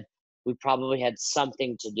you said, we probably had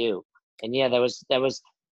something to do. And yeah, it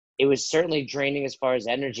was certainly draining as far as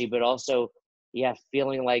energy, but also, yeah,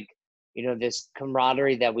 feeling like, this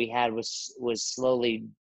camaraderie that we had was slowly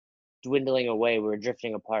dwindling away. We were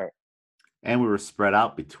drifting apart. And we were spread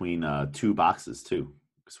out between 2 boxes too,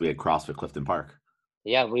 because we had CrossFit Clifton Park.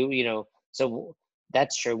 Yeah, so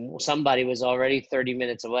that's true. Somebody was already 30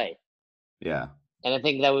 minutes away. Yeah. And I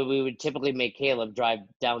think that we would typically make Caleb drive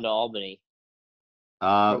down to Albany for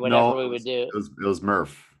No, whatever we would do. it was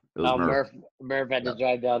Murph. It was Oh, Murph. Murph had to Yep.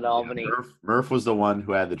 drive down to Yeah, Albany. Murph was the one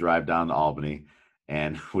who had to drive down to Albany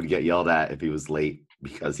and would get yelled at if he was late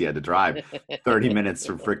because he had to drive 30 minutes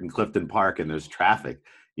from freaking Clifton Park and there's traffic,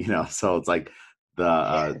 so it's like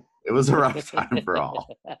it was a rough time for all.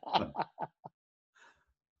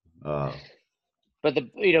 uh, But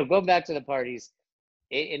going back to the parties,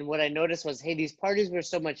 and what I noticed was, hey, these parties were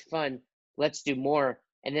so much fun. Let's do more.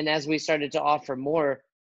 And then as we started to offer more,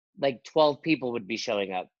 like 12 people would be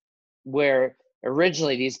showing up, where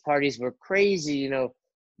originally these parties were crazy.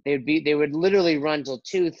 They would literally run till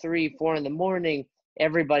 2, 3, 4 in the morning.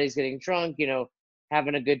 Everybody's getting drunk,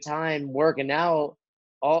 having a good time, working out,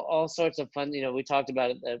 all sorts of fun. We talked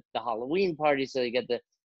about the Halloween party, so you get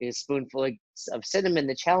the spoonful of cinnamon,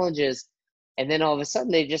 the challenges, and then all of a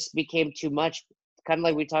sudden they just became too much. Kind of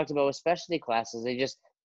like we talked about with specialty classes, they just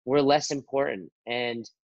were less important, and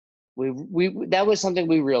we that was something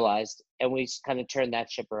we realized, and we kind of turned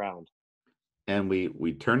that ship around. and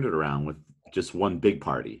we turned it around with just one big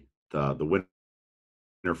party, the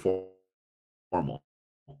winter formal.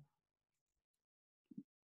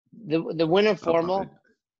 The winter Oh, formal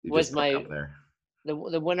you was just broke my up there.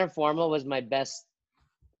 the winter formal was my best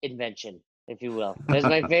invention, if you will. It was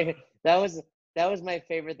my favorite. That was my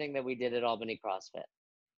favorite thing that we did at Albany CrossFit.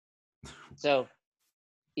 So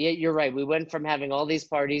yeah, you're right. We went from having all these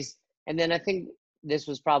parties, and then I think this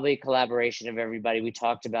was probably a collaboration of everybody. We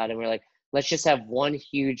talked about it, and we're like, let's just have one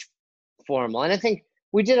huge formal. And I think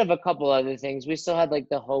we did have a couple other things. We still had like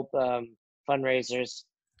the Hope fundraisers.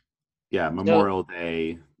 Yeah, So Memorial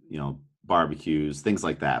Day, barbecues, things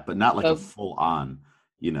like that, but not like a full on,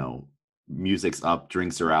 you know, music's up,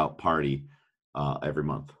 drinks are out party every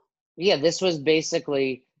month. yeah, this was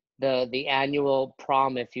basically the annual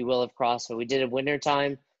prom, if you will, of CrossFit. We did it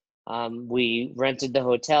wintertime. We rented the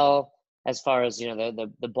hotel. As far as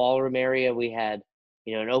the ballroom area, we had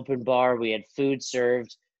an open bar. We had food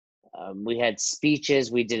served. We had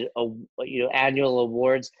speeches. We did annual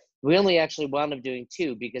awards. We only actually wound up doing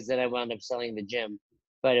 2 because then I wound up selling the gym.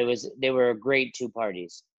 But they were great 2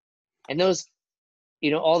 parties, and those,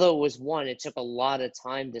 although it was one, it took a lot of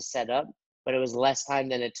time to set up, but it was less time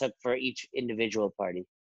than it took for each individual party.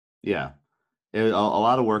 Yeah. A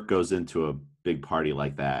lot of work goes into a big party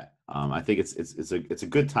like that. I think it's a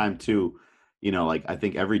good time too. Like I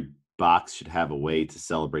think every box should have a way to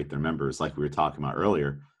celebrate their members, like we were talking about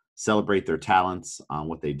earlier. Celebrate their talents on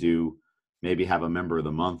what they do. Maybe have a member of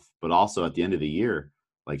the month, but also at the end of the year,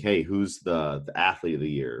 like, hey, who's the athlete of the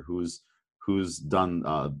year? Who's done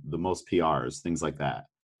the most PRs? Things like that,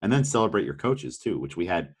 and then celebrate your coaches too, which we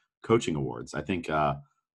had coaching awards. I think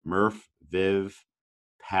Murph, Viv,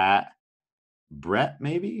 Pat, Brett,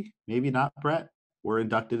 maybe not Brett, were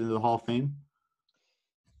inducted into the Hall of Fame.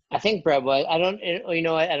 I think Brett was. I don't.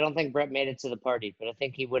 I don't think Brett made it to the party, but I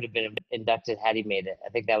think he would have been inducted had he made it. I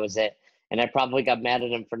think that was it. And I probably got mad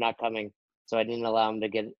at him for not coming, so I didn't allow him to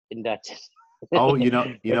get inducted. Oh, you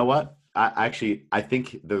know what? I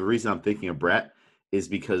think the reason I'm thinking of Brett is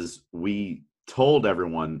because we told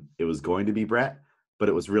everyone it was going to be Brett, but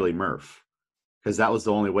it was really Murph, because that was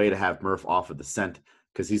the only way to have Murph off of the scent,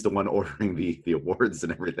 because he's the one ordering the awards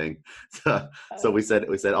and everything. So we said,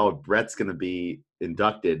 oh, Brett's going to be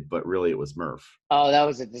inducted, but really it was Murph. Oh, that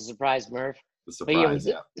was it. The surprise Murph. The But yeah,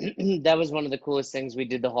 surprise, yeah. that was one of the coolest things. We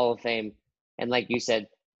did the Hall of Fame, and like you said,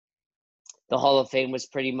 the Hall of Fame was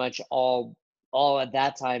pretty much all all at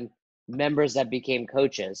that time members that became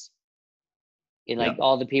coaches. Like Yep.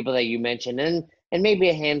 all the people that you mentioned, and maybe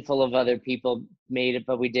a handful of other people made it,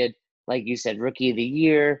 but we did, like you said, rookie of the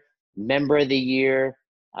year, member of the year.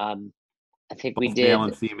 I think we Both male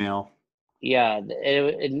and did, female. yeah.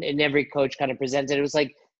 And every coach kind of presented. It was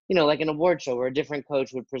like, like an award show where a different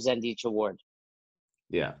coach would present each award.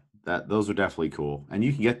 Yeah, those are definitely cool. And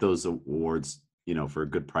you can get those awards, for a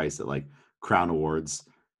good price at like Crown Awards,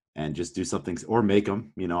 and just do something or make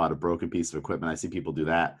them, out of broken piece of equipment. I see people do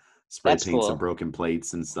that, spray That's paint some cool. broken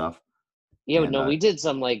plates and stuff. Yeah, And no, we did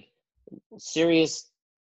some like serious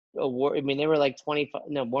award. I mean, they were like 25,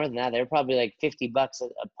 no, more than that. They were probably like $50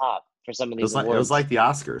 a pop for some of it these was like awards. the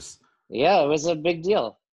Oscars. Yeah, it was a big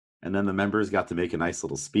deal. And then the members got to make a nice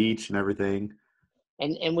little speech and everything.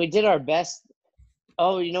 And we did our best.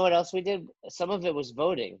 Oh, you know what else we did? Some of it was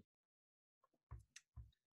voting.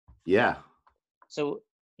 Yeah. So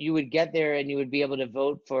you would get there and you would be able to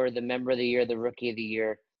vote for the member of the year, the rookie of the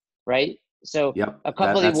year, right? So Yep. a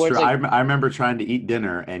couple of the That's true. awards, I, like I remember trying to eat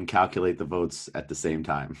dinner and calculate the votes at the same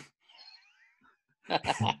time.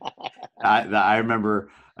 I remember,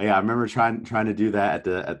 yeah, I remember trying to do that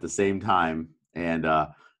at the same time, and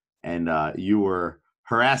you were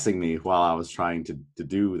harassing me while I was trying to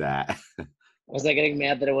do that. was I getting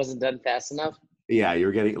mad that it wasn't done fast enough? Yeah, you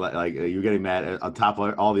were getting like you were getting mad on top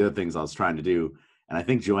of all the other things I was trying to do, and I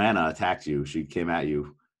think Joanna attacked you. She came at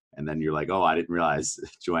you, and then you're like, "Oh, I didn't realize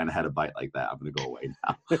Joanna had a bite like that. I'm gonna go away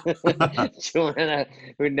now." Joanna,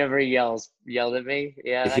 who never yelled at me.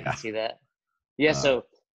 Yeah, I can Yeah. see that. Yeah, Uh, so,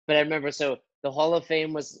 but I remember, so the Hall of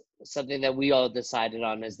Fame was something that we all decided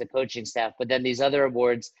on as the coaching staff, but then these other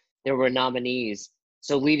awards, there were nominees.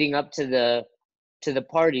 So leading up to the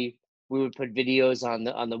party, we would put videos on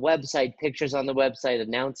the website, pictures on the website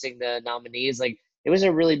announcing the nominees. Like it was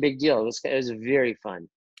a really big deal. It was very fun.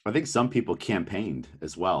 I think some people campaigned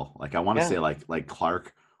as well. Like I want to Yeah. say like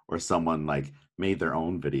Clark or someone like made their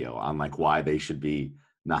own video on like why they should be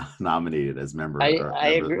nominated as I member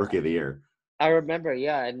agree. rookie of the year. I remember,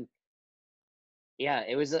 yeah, and yeah,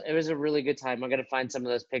 it was a really good time. I'm gonna find some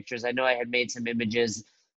of those pictures. I know I had made some images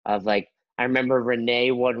of like I remember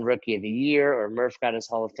Renee won Rookie of the Year or Murph got his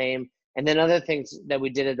Hall of Fame. And then other things that we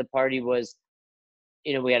did at the party was,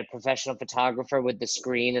 we had a professional photographer with the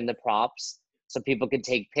screen and the props so people could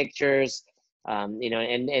take pictures,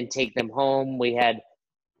 and take them home. We had,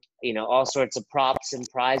 all sorts of props and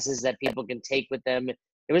prizes that people can take with them.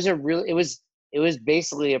 It was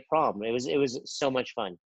basically a prom. It was so much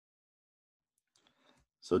fun.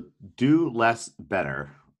 So do less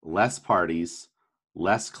better, less parties,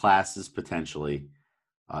 less classes potentially.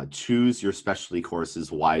 Choose your specialty courses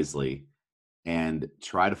wisely, and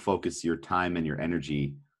try to focus your time and your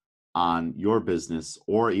energy on your business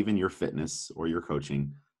or even your fitness or your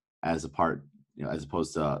coaching as a part, as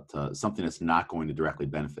opposed to something that's not going to directly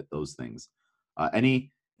benefit those things.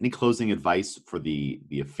 Any closing advice for the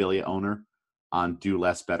affiliate owner on do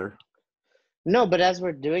less better? No, but as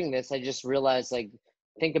we're doing this, I just realized, like,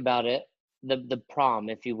 think about it, the prom,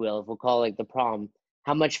 if you will, if we'll call it like the prom,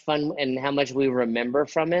 how much fun and how much we remember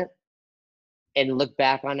from it and look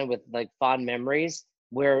back on it with like fond memories.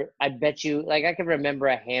 Where I bet you, like, I can remember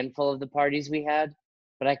a handful of the parties we had,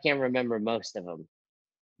 but I can't remember most of them,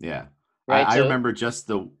 Yeah, right? I So remember just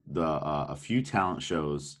the a few talent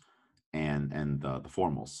shows and the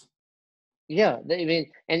formals. yeah, I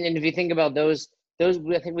mean, and if you think about those, I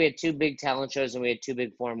think we had two big talent shows and we had two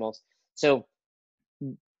big formals. So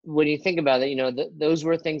when you think about it, those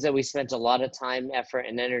were things that we spent a lot of time, effort,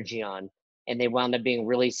 and energy on, and they wound up being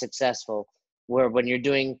really successful. Where when you're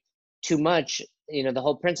doing too much, the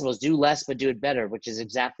whole principle is do less but do it better, which is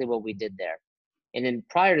exactly what we did there. And then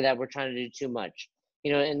prior to that, we're trying to do too much,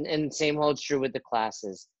 and same holds true with the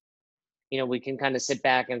classes. We can kind of sit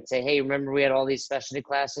back and say, hey, remember we had all these specialty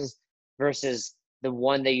classes versus the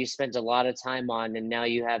one that you spent a lot of time on, and now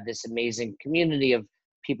you have this amazing community of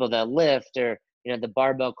people that lift, or the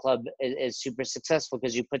barbell club is super successful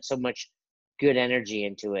because you put so much good energy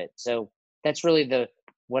into it. So that's really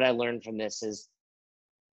what I learned from this is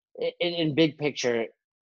in big picture,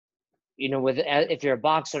 with if you're a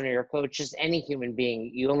boxer or you're a coach, just any human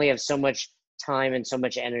being, you only have so much time and so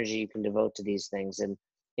much energy you can devote to these things. And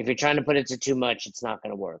if you're trying to put it to too much, it's not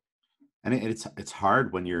going to work. And it's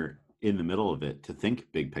hard when you're in the middle of it to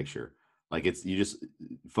think big picture. Like you just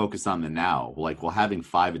focus on the now. Like, well, having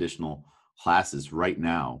 5 additional classes right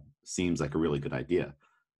now seems like a really good idea,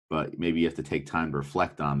 but maybe you have to take time to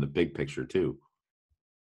reflect on the big picture too.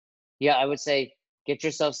 Yeah, I would say get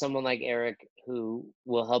yourself someone like Eric who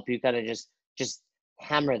will help you kind of just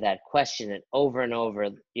hammer that question it over and over.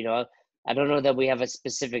 I don't know that we have a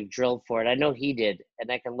specific drill for it. I know he did,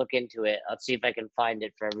 and I can look into it. I'll see if I can find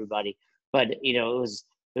it for everybody. But it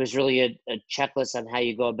was really a checklist on how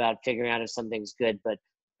you go about figuring out if something's good. But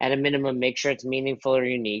at a minimum, make sure it's meaningful or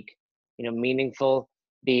unique. Meaningful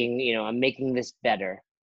being, I'm making this better.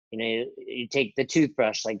 You take the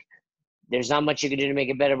toothbrush, like there's not much you can do to make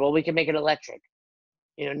it better. Well, we can make it electric.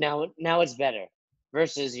 Now it's better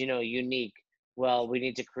versus, unique. Well, we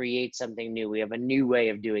need to create something new. We have a new way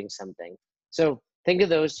of doing something. So think of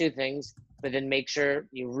those two things, but then make sure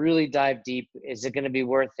you really dive deep. Is it going to be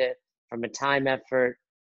worth it from a time, effort,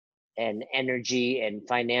 and energy and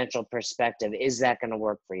financial perspective? Is that going to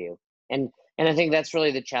work for you? And I think that's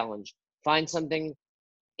really the challenge. Find something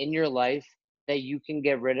in your life that you can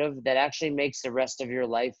get rid of that actually makes the rest of your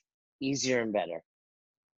life easier and better.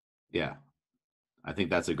 Yeah. I think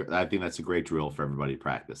that's a great drill for everybody to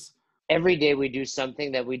practice. Every day we do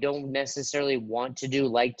something that we don't necessarily want to do,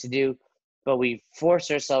 like to do, but we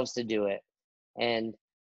force ourselves to do it. And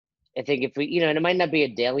I think if we, and it might not be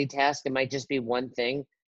a daily task, it might just be one thing,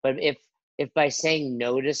 but if by saying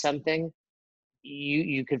no to something,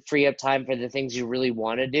 you could free up time for the things you really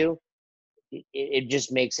want to do, it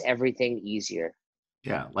just makes everything easier.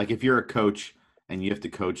 Yeah, like if you're a coach and you have to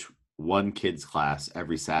coach one kid's class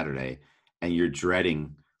every Saturday and you're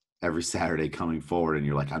dreading every Saturday coming forward and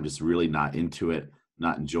you're like, I'm just really not into it,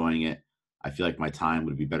 not enjoying it. I feel like my time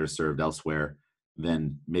would be better served elsewhere.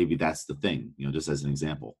 Then maybe that's the thing, just as an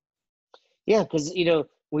example. Yeah, because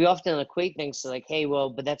we often equate things to like, hey, well,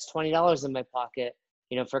 but that's $20 in my pocket,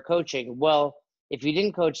 for coaching. Well, if you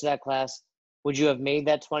didn't coach that class, would you have made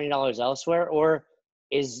that $20 elsewhere? Or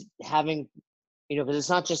is having, because it's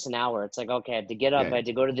not just an hour. It's like, okay, I had to get up, Yeah, I had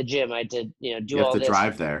to go to the gym, I had to, you do have all to this.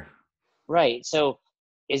 drive there. Right. So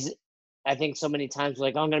I think so many times we're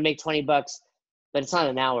like, oh, I'm going to make $20, but it's not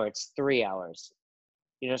an hour, it's 3 hours.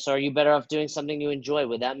 So are you better off doing something you enjoy?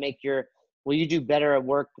 Will you do better at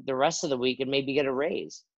work the rest of the week and maybe get a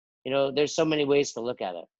raise? There's so many ways to look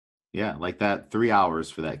at it. Yeah, like that 3 hours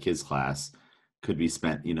for that kid's class could be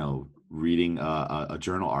spent, reading a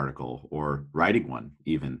journal article or writing one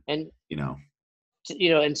even, And, you know.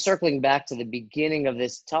 and circling back to the beginning of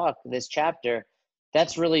this chapter,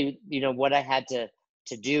 that's really, what I had to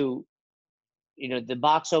do. The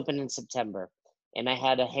box opened in September and I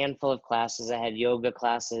had a handful of classes. I had yoga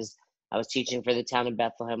classes. I was teaching for the town of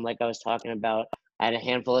Bethlehem, like I was talking about. I had a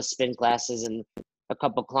handful of spin classes and a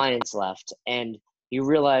couple clients left. And you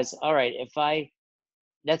realize, all right,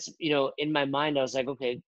 that's, in my mind, I was like,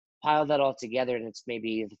 okay, pile that all together and it's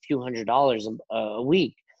maybe a few $100s a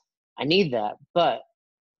week. I need that. But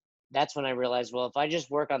that's when I realized, well, if I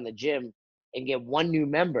just work on the gym and get one new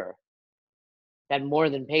member, that more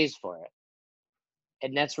than pays for it.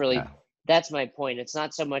 And Yeah. that's my point. It's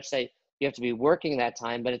not so much that you have to be working that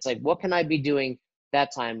time, but it's like, what can I be doing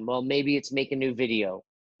that time? Well, maybe it's make a new video.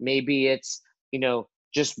 Maybe it's,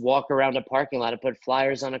 just walk around a parking lot and put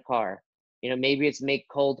flyers on a car. Maybe it's make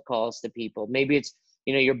cold calls to people. Maybe it's,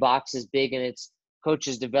 your box is big and it's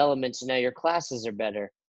coaches development. So now your classes are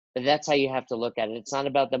better. But that's how you have to look at it. It's not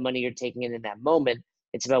about the money you're taking in that moment.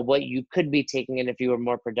 It's about what you could be taking in if you were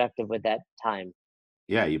more productive with that time.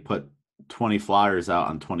 Yeah, you put 20 flyers out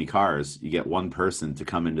on 20 cars, you get one person to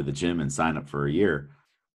come into the gym and sign up for a year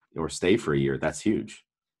or stay for a year. That's huge.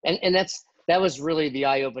 And that was really the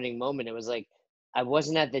eye-opening moment. It was like I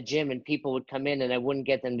wasn't at the gym and people would come in and I wouldn't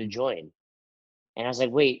get them to join. And I was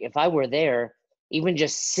like, wait, if I were there, even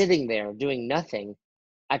just sitting there doing nothing,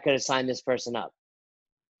 I could have signed this person up.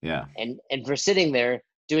 Yeah. And for sitting there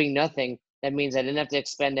doing nothing, that means I didn't have to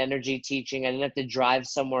expend energy teaching. I didn't have to drive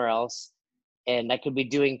somewhere else. And I could be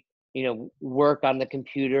doing, work on the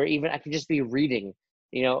computer. Even I could just be reading,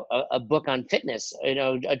 a book on fitness,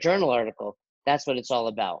 a journal article. That's what it's all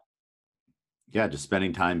about. Yeah, just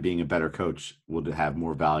spending time being a better coach will have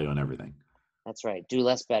more value on everything. That's right. Do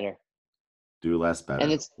less better. Do less And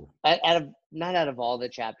better. it's out of not out of all the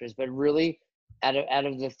chapters, but really out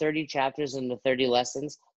of the 30 chapters and the 30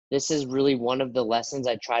 lessons, this is really one of the lessons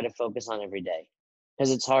I try to focus on every day.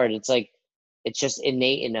 Because it's hard. It's like it's just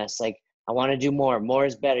innate in us. Like I want to do more. More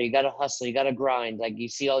is better. You gotta hustle, you gotta grind. Like you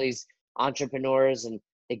see all these entrepreneurs and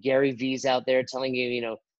the Gary V's out there telling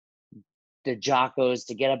you, the jockos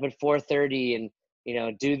to get up at 4:30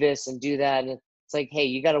 and do this and do that. And it's like, hey,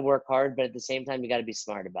 you got to work hard, but at the same time, you got to be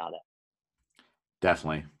smart about it.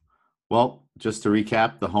 Definitely. Well, just to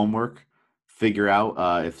recap the homework, figure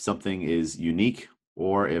out if something is unique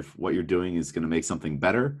or if what you're doing is going to make something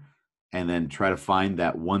better, and then try to find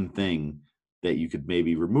that one thing that you could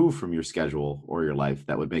maybe remove from your schedule or your life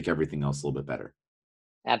that would make everything else a little bit better.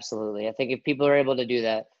 Absolutely. I think if people are able to do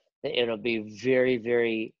that, it'll be very,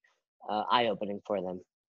 very eye-opening for them.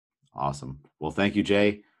 Awesome. Well, thank you,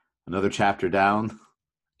 Jay. Another chapter down,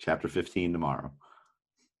 chapter 15 tomorrow.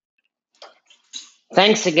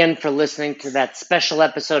 Thanks again for listening to that special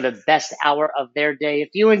episode of Best Hour of Their Day. If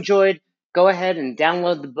you enjoyed, go ahead and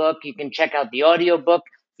download the book. You can check out the audiobook.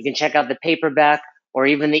 You can check out the paperback or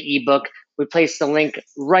even the ebook. We place the link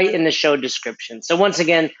right in the show description. So once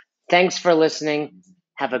again, thanks for listening.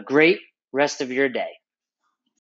 Have a great rest of your day.